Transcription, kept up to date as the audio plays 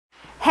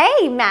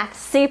Hey math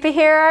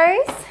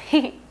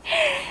superheroes!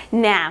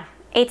 Now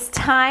it's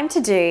time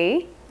to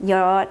do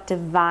your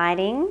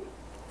dividing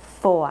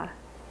for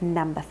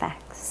number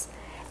facts.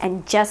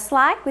 And just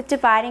like with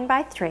dividing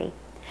by 3,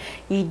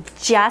 you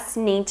just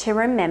need to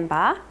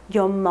remember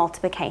your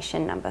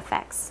multiplication number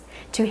facts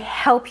to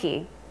help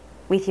you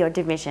with your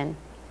division.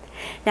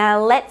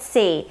 Now let's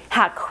see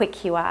how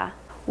quick you are.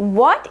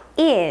 What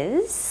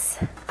is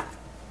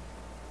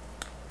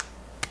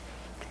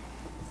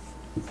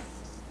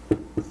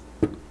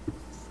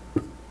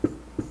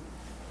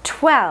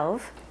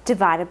 12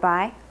 divided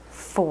by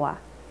 4?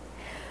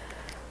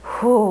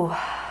 Whew.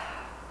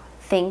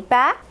 Think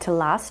back to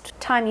last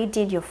time you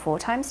did your 4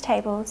 times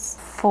tables.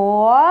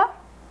 4,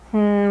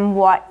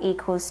 what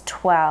equals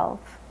 12?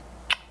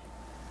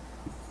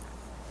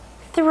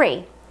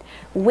 3.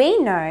 We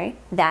know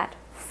that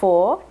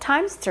 4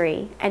 times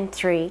 3 and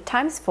 3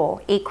 times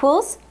 4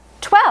 equals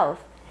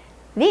 12.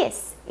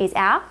 This is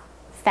our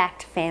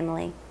fact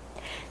family.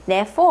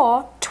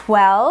 Therefore,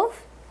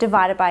 12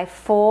 divided by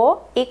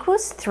 4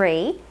 equals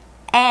 3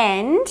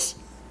 and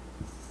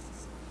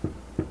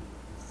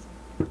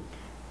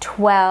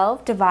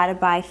 12 divided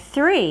by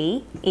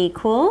 3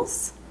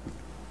 equals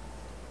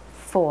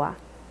 4.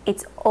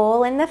 It's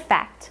all in the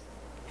fact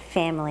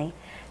family.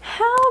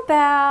 How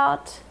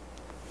about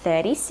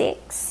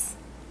 36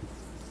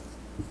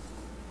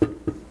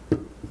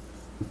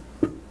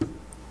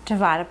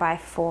 divided by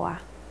 4?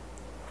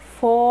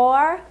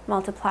 4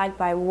 multiplied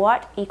by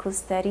what equals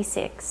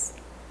 36?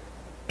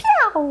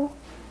 Pew!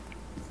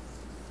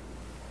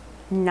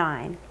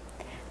 9.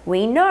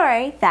 We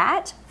know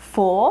that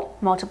 4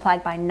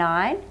 multiplied by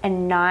 9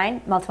 and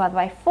 9 multiplied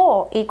by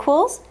 4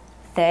 equals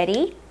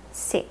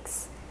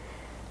 36.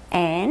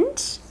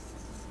 And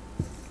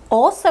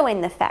also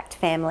in the fact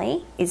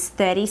family is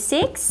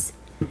 36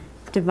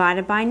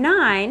 divided by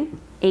 9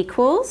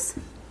 equals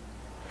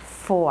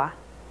 4.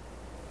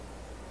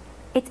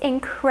 It's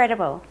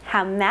incredible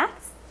how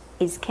maths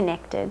is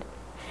connected.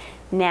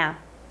 Now,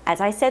 as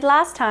I said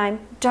last time,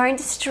 don't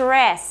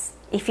stress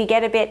if you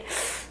get a bit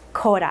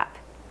caught up.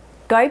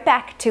 Go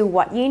back to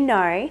what you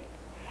know,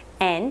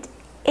 and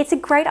it's a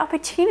great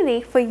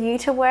opportunity for you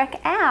to work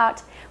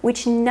out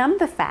which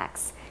number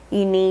facts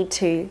you need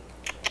to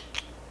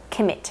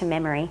commit to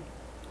memory.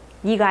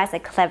 You guys are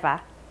clever.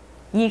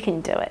 You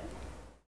can do it.